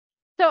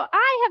So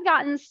I have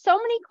gotten so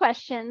many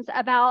questions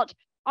about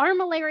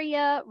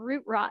Armillaria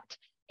root rot.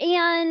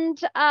 And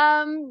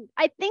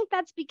I think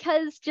that's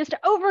because just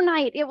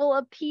overnight it will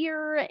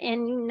appear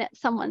in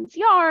someone's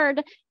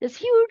yard, this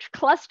huge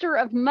cluster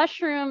of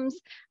mushrooms,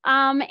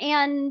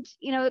 and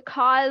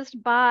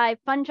caused by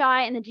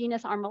fungi in the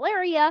genus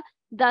Armillaria,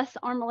 thus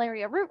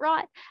Armillaria root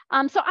rot.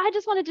 So I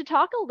just wanted to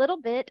talk a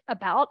little bit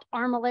about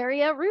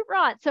Armillaria root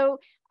rot. So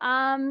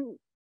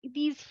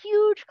these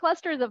huge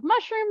clusters of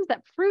mushrooms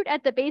that fruit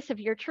at the base of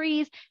your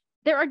trees.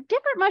 There are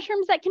different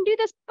mushrooms that can do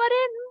this, but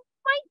it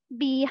might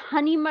be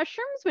honey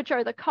mushrooms, which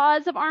are the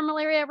cause of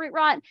Armillaria root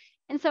rot.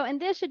 And so in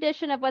this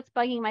edition of What's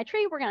Bugging My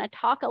Tree, we're going to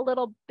talk a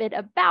little bit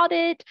about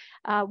it,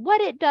 what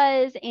it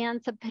does,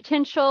 and some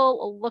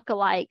potential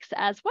lookalikes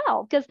as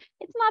well, because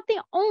it's not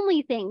the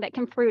only thing that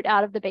can fruit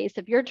out of the base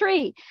of your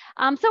tree.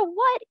 So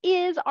what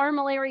is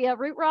Armillaria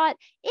root rot?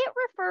 It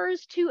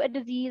refers to a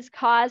disease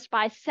caused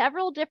by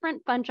several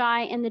different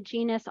fungi in the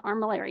genus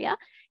Armillaria,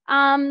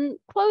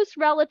 close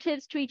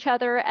relatives to each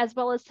other, as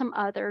well as some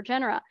other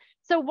genera.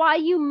 So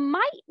while you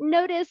might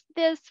notice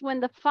this when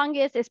the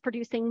fungus is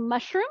producing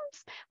mushrooms,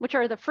 which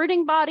are the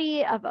fruiting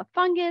body of a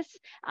fungus,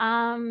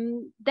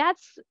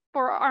 that's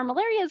for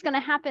Armillaria is going to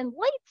happen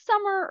late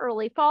summer,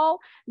 early fall.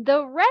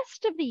 The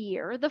rest of the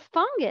year, the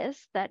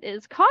fungus that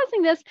is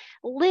causing this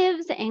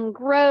lives and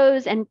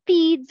grows and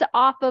feeds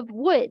off of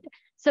wood.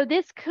 So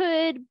this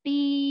could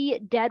be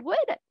dead wood,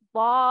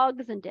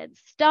 logs and dead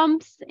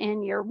stumps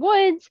in your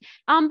woods,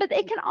 but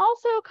it can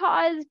also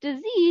cause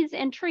disease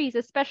in trees,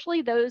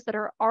 especially those that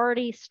are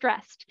already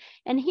stressed.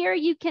 And here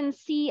you can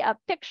see a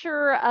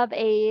picture of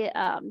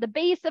the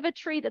base of a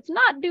tree that's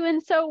not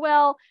doing so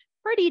well,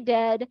 pretty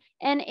dead,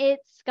 and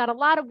it's got a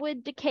lot of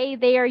wood decay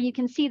there. You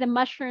can see the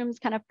mushrooms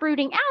kind of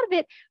fruiting out of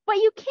it. What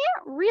you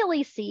can't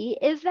really see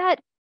is that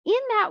in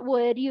that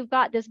wood, you've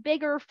got this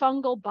bigger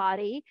fungal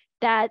body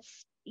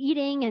that's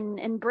eating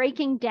and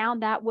breaking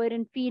down that wood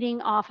and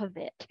feeding off of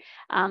it.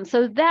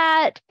 So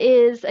that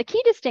is a key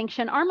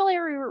distinction.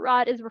 Armillaria root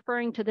rot is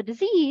referring to the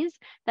disease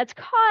that's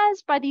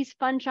caused by these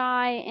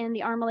fungi in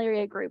the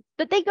Armillaria group,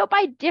 but they go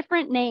by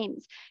different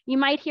names. You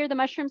might hear the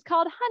mushrooms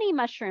called honey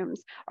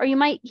mushrooms, or you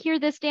might hear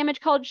this damage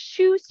called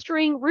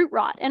shoestring root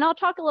rot. And I'll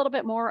talk a little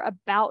bit more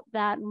about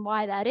that and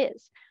why that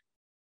is.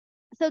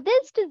 So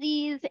this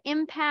disease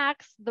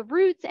impacts the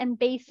roots and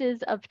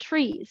bases of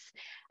trees.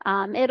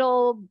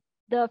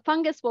 The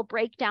fungus will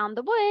break down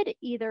the wood,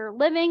 either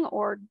living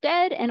or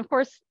dead. And of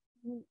course,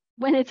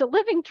 when it's a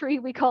living tree,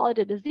 we call it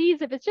a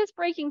disease. If it's just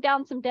breaking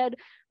down some dead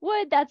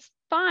wood, that's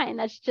fine.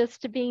 That's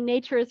just being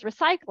nature's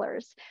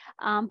recyclers.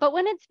 But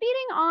when it's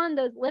feeding on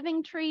those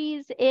living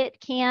trees, it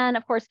can,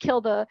 of course,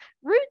 kill the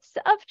roots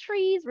of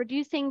trees,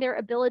 reducing their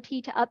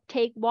ability to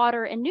uptake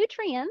water and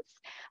nutrients.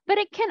 But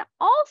it can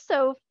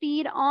also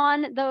feed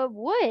on the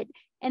wood.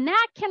 And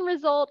that can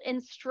result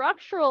in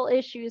structural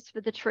issues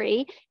for the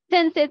tree,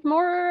 since it's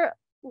more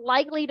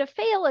likely to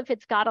fail if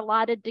it's got a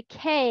lot of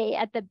decay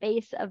at the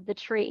base of the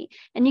tree.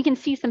 And you can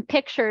see some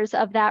pictures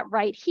of that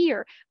right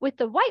here. With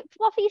the white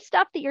fluffy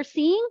stuff that you're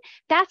seeing,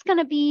 that's going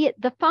to be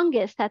the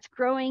fungus that's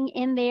growing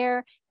in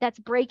there, that's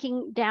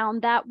breaking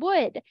down that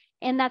wood.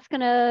 And that's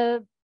going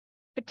to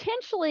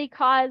potentially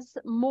cause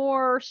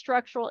more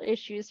structural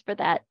issues for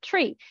that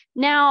tree.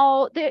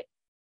 Now,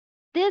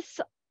 this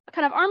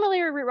kind of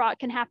Armillaria root rot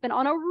can happen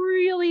on a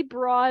really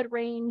broad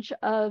range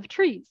of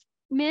trees.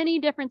 Many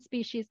different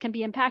species can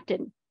be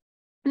impacted.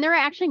 And there are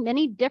actually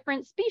many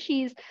different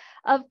species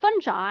of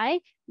fungi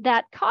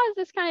that cause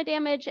this kind of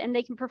damage, and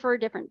they can prefer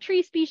different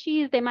tree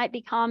species. They might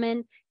be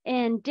common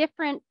in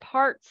different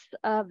parts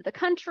of the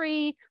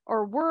country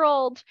or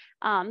world.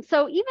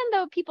 So even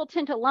though people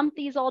tend to lump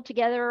these all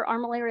together,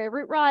 Armillaria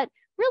root rot,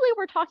 really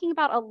we're talking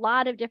about a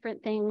lot of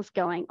different things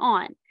going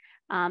on.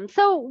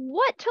 So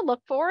what to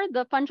look for?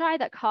 The fungi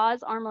that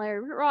cause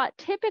Armillaria root rot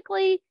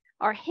typically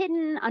are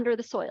hidden under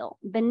the soil,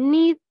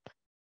 beneath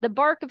the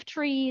bark of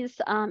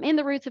trees, in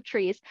the roots of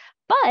trees.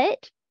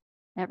 But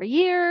every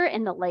year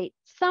in the late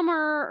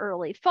summer,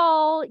 early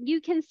fall,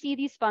 you can see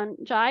these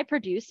fungi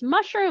produce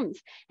mushrooms.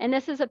 And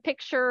this is a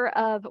picture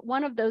of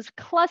one of those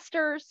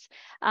clusters,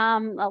 a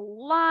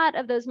lot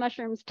of those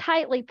mushrooms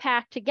tightly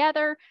packed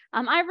together.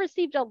 I've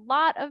received a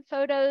lot of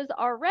photos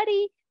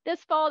already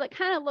this fall that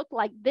kind of look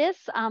like this,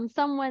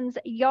 someone's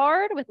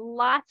yard with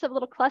lots of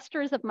little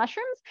clusters of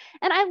mushrooms.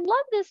 And I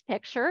love this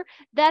picture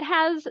that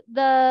has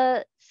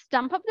the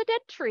stump of the dead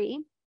tree,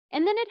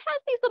 and then it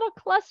has these little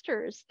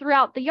clusters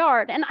throughout the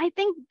yard. And I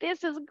think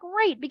this is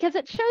great because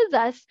it shows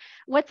us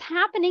what's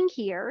happening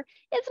here.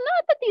 It's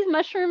not that these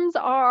mushrooms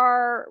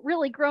are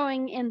really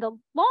growing in the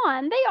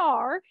lawn, they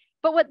are,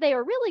 but what they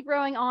are really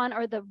growing on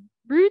are the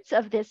roots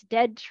of this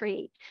dead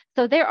tree.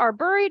 So there are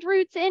buried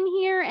roots in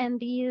here, and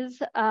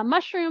these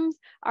mushrooms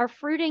are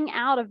fruiting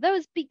out of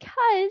those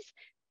because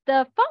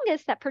the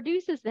fungus that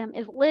produces them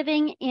is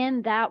living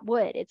in that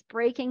wood. It's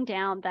breaking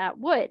down that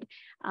wood.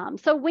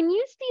 So when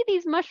you see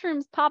these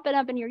mushrooms popping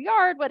up in your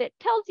yard, what it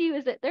tells you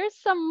is that there's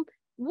some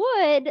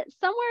wood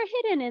somewhere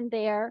hidden in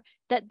there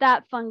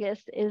that fungus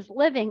is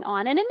living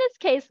on. And in this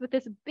case, with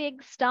this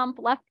big stump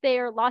left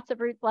there, lots of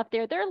roots left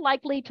there, they're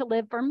likely to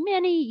live for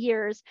many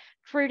years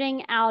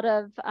fruiting out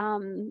of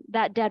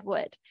that dead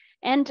wood.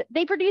 And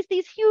they produce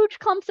these huge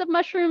clumps of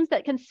mushrooms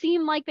that can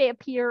seem like they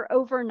appear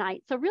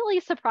overnight. So really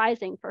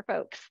surprising for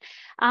folks.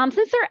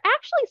 Since there are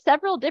actually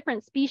several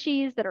different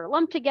species that are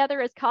lumped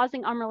together as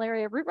causing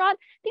Armillaria root rot,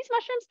 these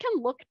mushrooms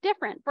can look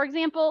different. For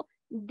example,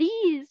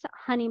 these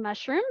honey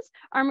mushrooms,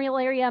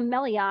 Armillaria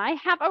mellii,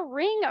 have a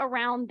ring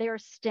around their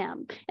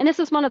stem. And this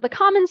is one of the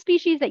common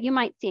species that you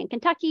might see in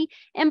Kentucky.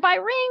 And by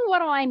ring, what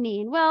do I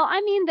mean? Well,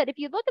 I mean that if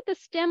you look at the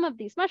stem of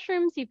these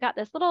mushrooms, you've got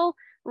this little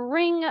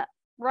ring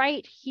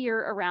right here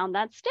around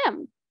that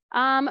stem.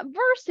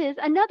 Versus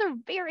another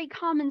very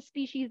common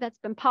species that's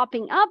been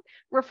popping up,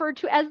 referred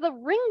to as the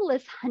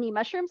ringless honey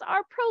mushrooms,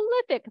 are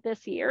prolific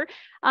this year,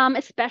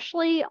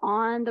 especially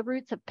on the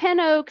roots of pin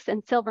oaks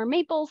and silver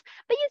maples.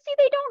 But you see,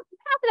 they don't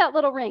have that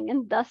little ring,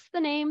 and thus the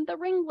name, the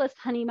ringless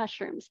honey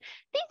mushrooms.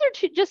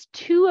 These are just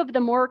two of the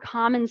more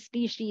common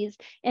species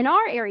in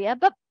our area,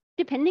 but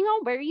depending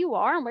on where you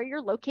are and where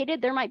you're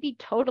located, there might be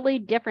totally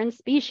different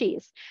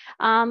species.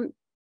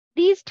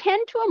 These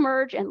tend to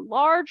emerge in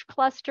large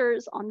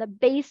clusters on the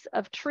base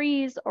of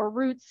trees or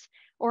roots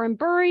or in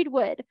buried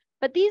wood.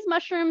 But these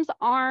mushrooms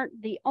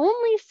aren't the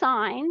only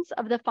signs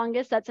of the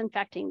fungus that's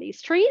infecting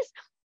these trees.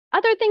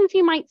 Other things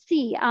you might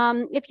see,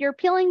 if you're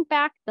peeling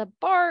back the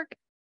bark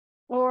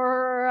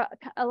or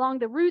along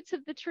the roots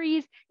of the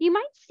trees, you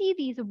might see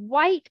these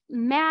white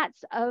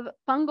mats of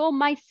fungal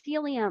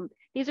mycelium.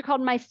 These are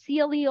called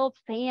mycelial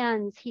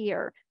fans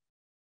here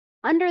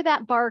under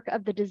that bark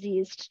of the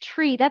diseased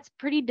tree. That's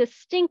pretty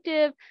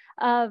distinctive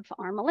of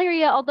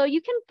Armillaria, although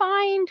you can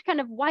find kind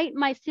of white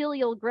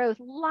mycelial growth.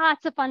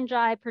 Lots of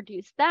fungi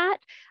produce that,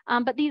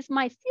 but these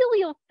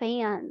mycelial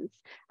fans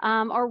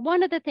are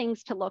one of the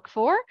things to look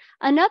for.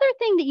 Another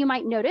thing that you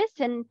might notice,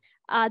 and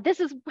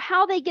this is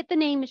how they get the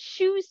name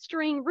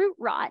shoestring root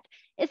rot,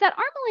 is that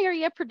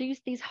Armillaria produce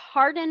these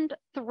hardened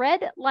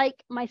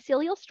thread-like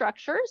mycelial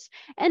structures,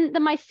 and the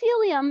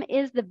mycelium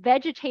is the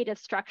vegetative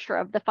structure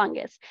of the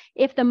fungus.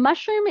 If the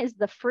mushroom is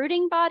the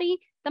fruiting body,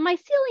 the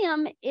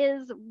mycelium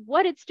is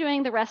what it's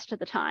doing the rest of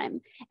the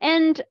time.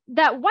 And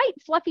that white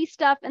fluffy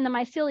stuff in the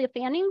mycelia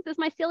fannings is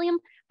mycelium,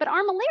 but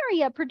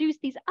Armillaria produce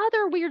these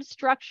other weird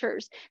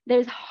structures.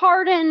 There's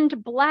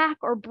hardened black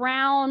or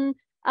brown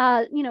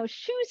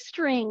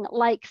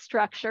shoestring-like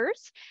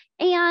structures.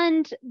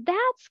 And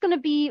that's going to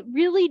be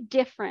really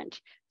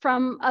different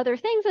from other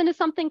things and is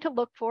something to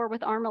look for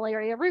with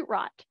Armillaria root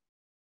rot.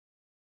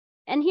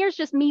 And here's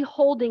just me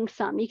holding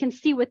some. You can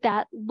see what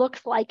that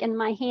looks like in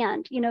my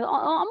hand,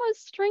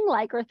 almost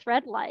string-like or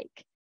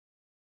thread-like.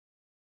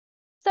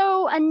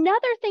 So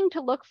another thing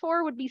to look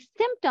for would be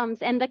symptoms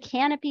in the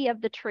canopy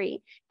of the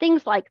tree.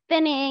 Things like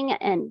thinning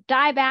and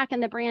dieback in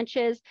the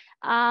branches.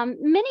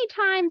 Many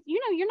times,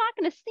 you're not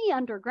going to see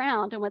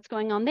underground and what's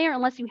going on there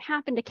unless you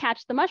happen to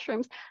catch the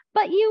mushrooms,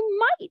 but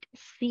you might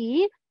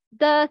see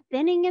the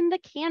thinning in the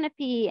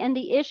canopy and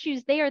the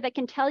issues there that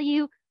can tell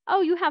you,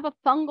 oh, you have a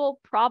fungal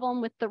problem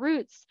with the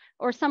roots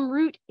or some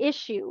root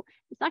issue.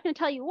 It's not going to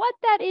tell you what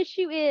that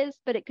issue is,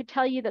 but it could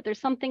tell you that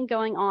there's something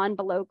going on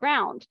below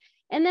ground.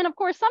 And then, of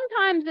course,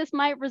 sometimes this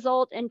might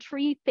result in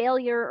tree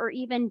failure or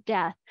even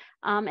death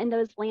in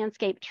those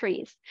landscape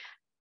trees.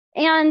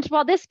 And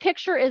while this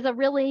picture is a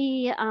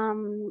really,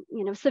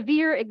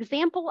 severe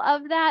example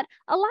of that,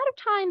 a lot of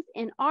times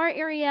in our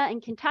area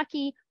in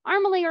Kentucky,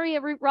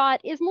 Armillaria root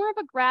rot is more of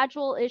a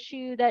gradual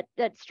issue that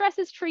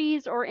stresses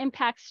trees or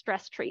impacts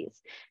stress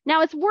trees.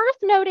 Now, it's worth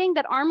noting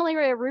that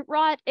Armillaria root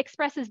rot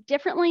expresses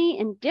differently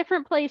in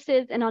different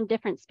places and on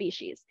different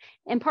species,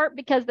 in part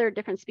because there are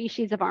different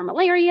species of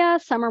Armillaria.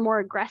 Some are more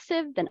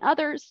aggressive than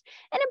others,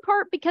 and in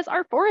part because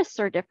our forests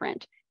are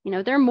different.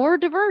 They're more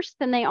diverse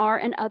than they are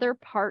in other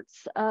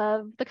parts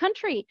of the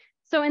country.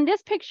 So in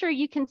this picture,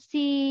 you can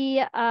see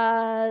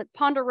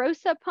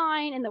ponderosa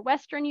pine in the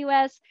Western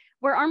US,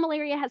 where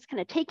Armillaria has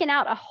kind of taken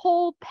out a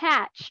whole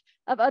patch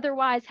of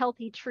otherwise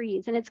healthy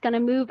trees, and it's going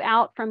to move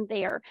out from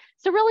there.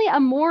 So really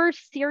a more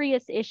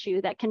serious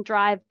issue that can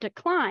drive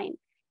decline.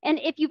 And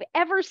if you've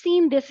ever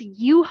seen this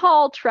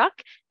U-Haul truck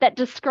that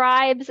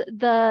describes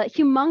the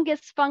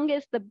humongous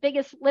fungus, the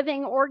biggest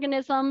living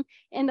organism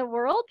in the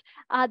world,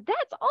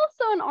 that's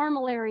also an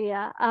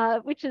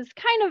Armillaria, which is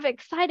kind of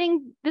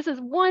exciting. This is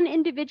one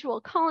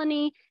individual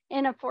colony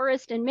in a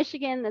forest in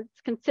Michigan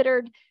that's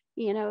considered,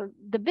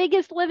 the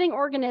biggest living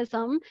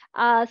organism.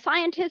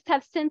 Scientists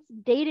have since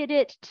dated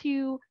it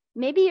to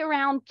maybe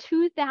around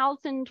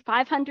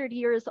 2,500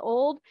 years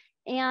old.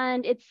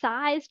 And its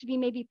size to be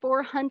maybe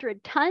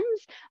 400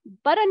 tons.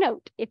 But a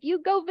note, if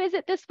you go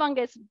visit this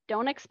fungus,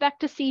 don't expect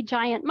to see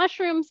giant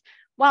mushrooms.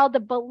 While the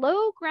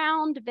below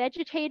ground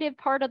vegetative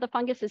part of the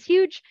fungus is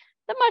huge,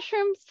 the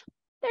mushrooms,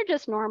 they're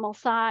just normal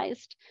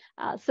sized.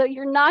 So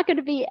you're not going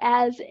to be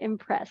as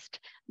impressed.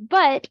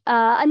 But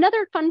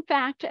another fun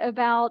fact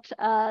about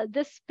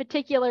this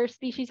particular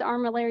species,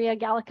 Armillaria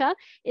gallica,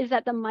 is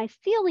that the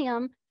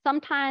mycelium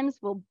sometimes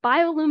will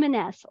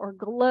bioluminesce or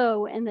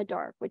glow in the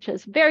dark, which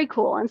is very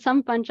cool. And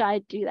some fungi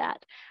do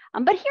that.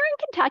 But here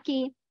in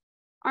Kentucky,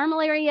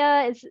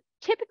 Armillaria is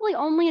typically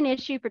only an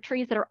issue for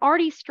trees that are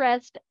already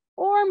stressed,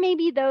 or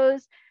maybe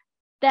those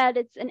that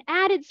it's an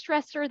added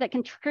stressor that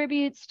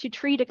contributes to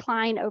tree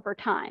decline over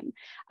time.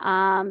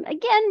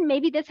 Again,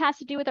 maybe this has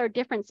to do with our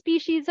different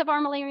species of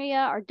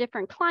Armillaria, our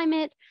different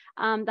climate,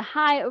 the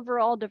high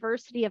overall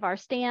diversity of our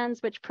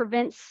stands, which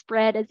prevents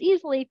spread as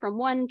easily from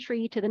one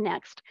tree to the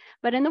next.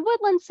 But in the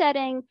woodland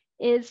setting,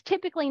 is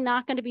typically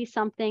not going to be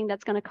something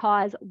that's going to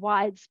cause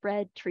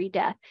widespread tree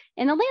death.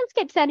 In the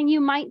landscape setting,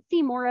 you might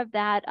see more of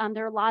that.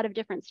 There are a lot of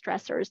different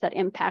stressors that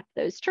impact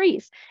those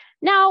trees.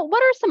 Now,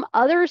 what are some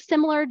other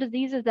similar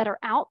diseases that are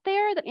out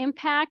there that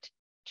impact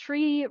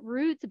tree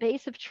roots,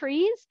 base of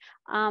trees?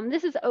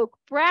 This is oak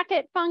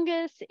bracket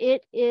fungus.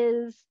 It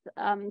is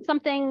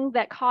something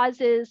that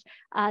causes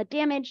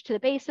damage to the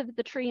base of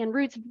the tree and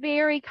roots,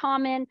 very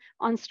common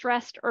on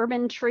stressed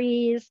urban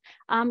trees.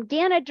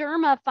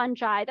 Ganoderma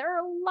fungi, there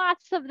are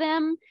lots of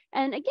them.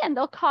 And again,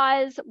 they'll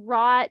cause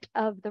rot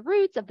of the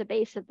roots of the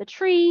base of the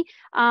tree,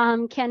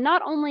 can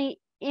not only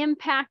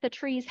impact the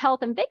tree's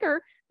health and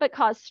vigor, but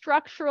cause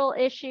structural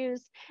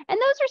issues. And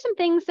those are some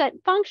things that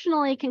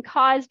functionally can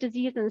cause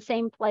disease in the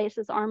same place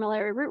as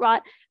Armillaria root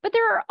rot. But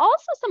there are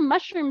also some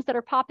mushrooms that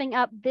are popping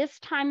up this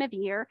time of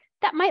year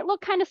that might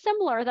look kind of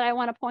similar that I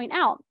want to point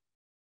out.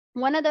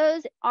 One of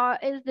those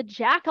is the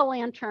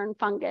jack-o'-lantern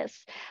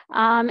fungus.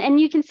 And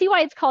you can see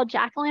why it's called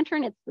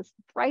jack-o'-lantern. It's this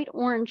bright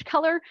orange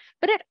color,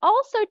 but it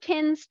also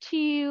tends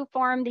to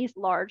form these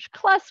large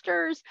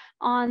clusters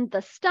on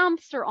the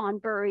stumps or on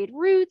buried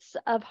roots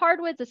of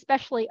hardwoods,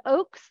 especially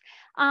oaks.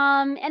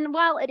 And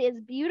while it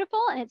is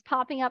beautiful and it's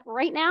popping up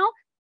right now,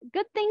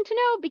 good thing to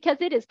know because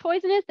it is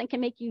poisonous and can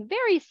make you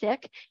very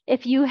sick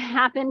if you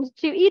happen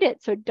to eat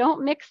it. So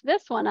don't mix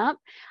this one up.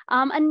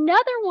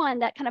 Another one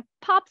that kind of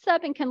pops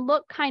up and can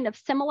look kind of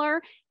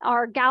similar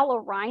are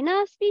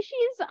Gallarina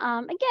species.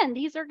 Again,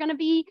 these are going to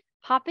be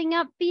popping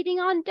up, feeding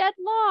on dead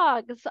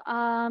logs,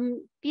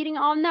 feeding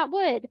on that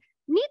wood.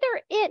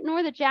 Neither it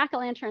nor the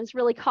jack-o'-lanterns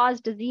really cause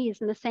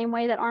disease in the same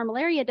way that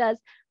Armillaria does.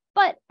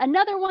 But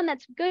another one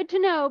that's good to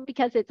know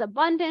because it's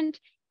abundant,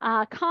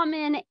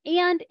 common,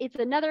 and it's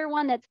another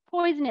one that's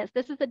poisonous.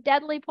 This is a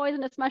deadly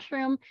poisonous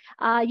mushroom.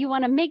 You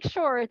want to make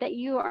sure that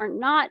you are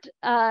not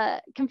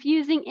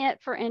confusing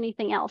it for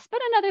anything else,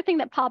 but another thing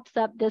that pops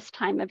up this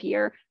time of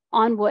year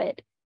on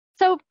wood.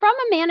 So from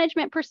a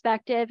management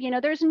perspective,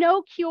 there's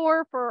no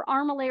cure for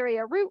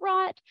Armillaria root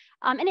rot,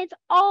 and it's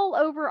all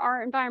over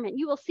our environment.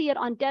 You will see it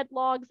on dead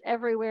logs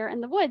everywhere in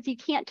the woods. You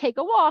can't take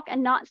a walk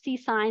and not see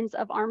signs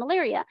of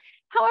Armillaria.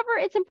 However,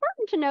 it's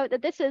important to note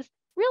that this is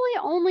really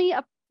only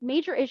a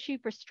major issue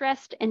for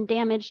stressed and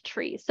damaged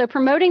trees. So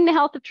promoting the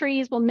health of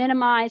trees will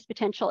minimize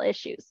potential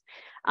issues.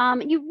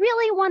 You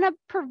really want to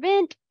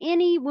prevent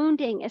any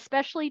wounding,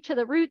 especially to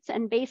the roots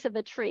and base of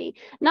a tree.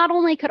 Not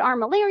only could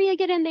Armillaria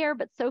get in there,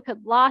 but so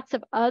could lots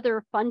of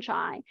other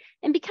fungi.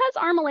 And because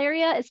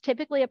Armillaria is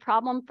typically a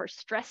problem for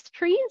stressed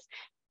trees,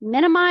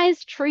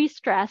 minimize tree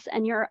stress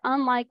and you're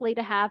unlikely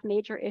to have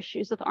major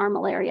issues with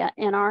Armillaria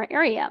in our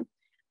area.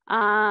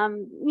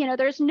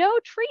 There's no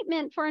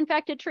treatment for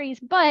infected trees,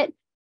 but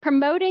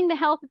promoting the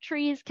health of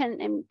trees can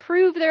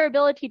improve their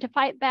ability to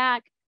fight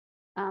back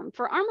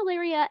for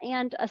Armillaria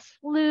and a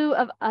slew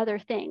of other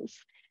things.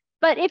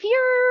 But if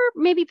you're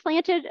maybe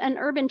planted an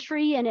urban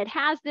tree and it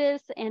has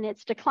this and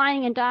it's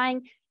declining and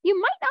dying, you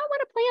might not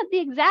want to plant the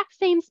exact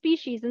same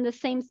species in the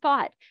same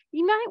spot.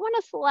 You might want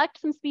to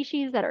select some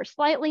species that are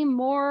slightly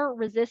more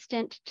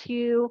resistant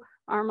to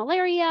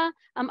Armillaria.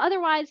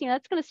 Otherwise,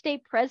 that's going to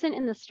stay present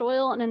in the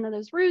soil and in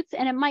those roots,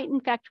 and it might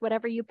infect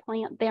whatever you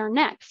plant there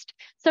next.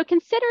 So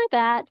consider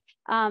that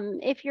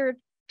if you're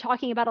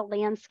talking about a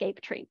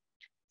landscape tree.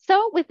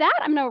 So with that,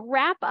 I'm going to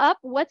wrap up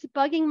what's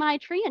bugging my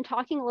tree and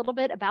talking a little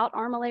bit about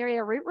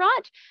Armillaria root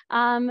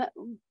rot.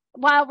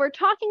 While we're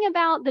talking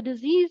about the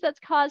disease that's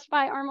caused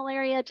by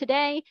Armillaria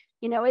today,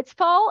 it's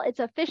fall, it's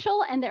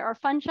official, and there are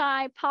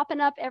fungi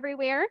popping up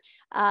everywhere.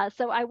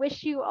 So I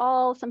wish you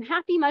all some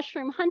happy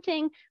mushroom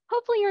hunting.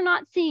 Hopefully you're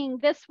not seeing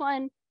this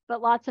one,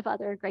 but lots of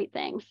other great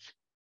things.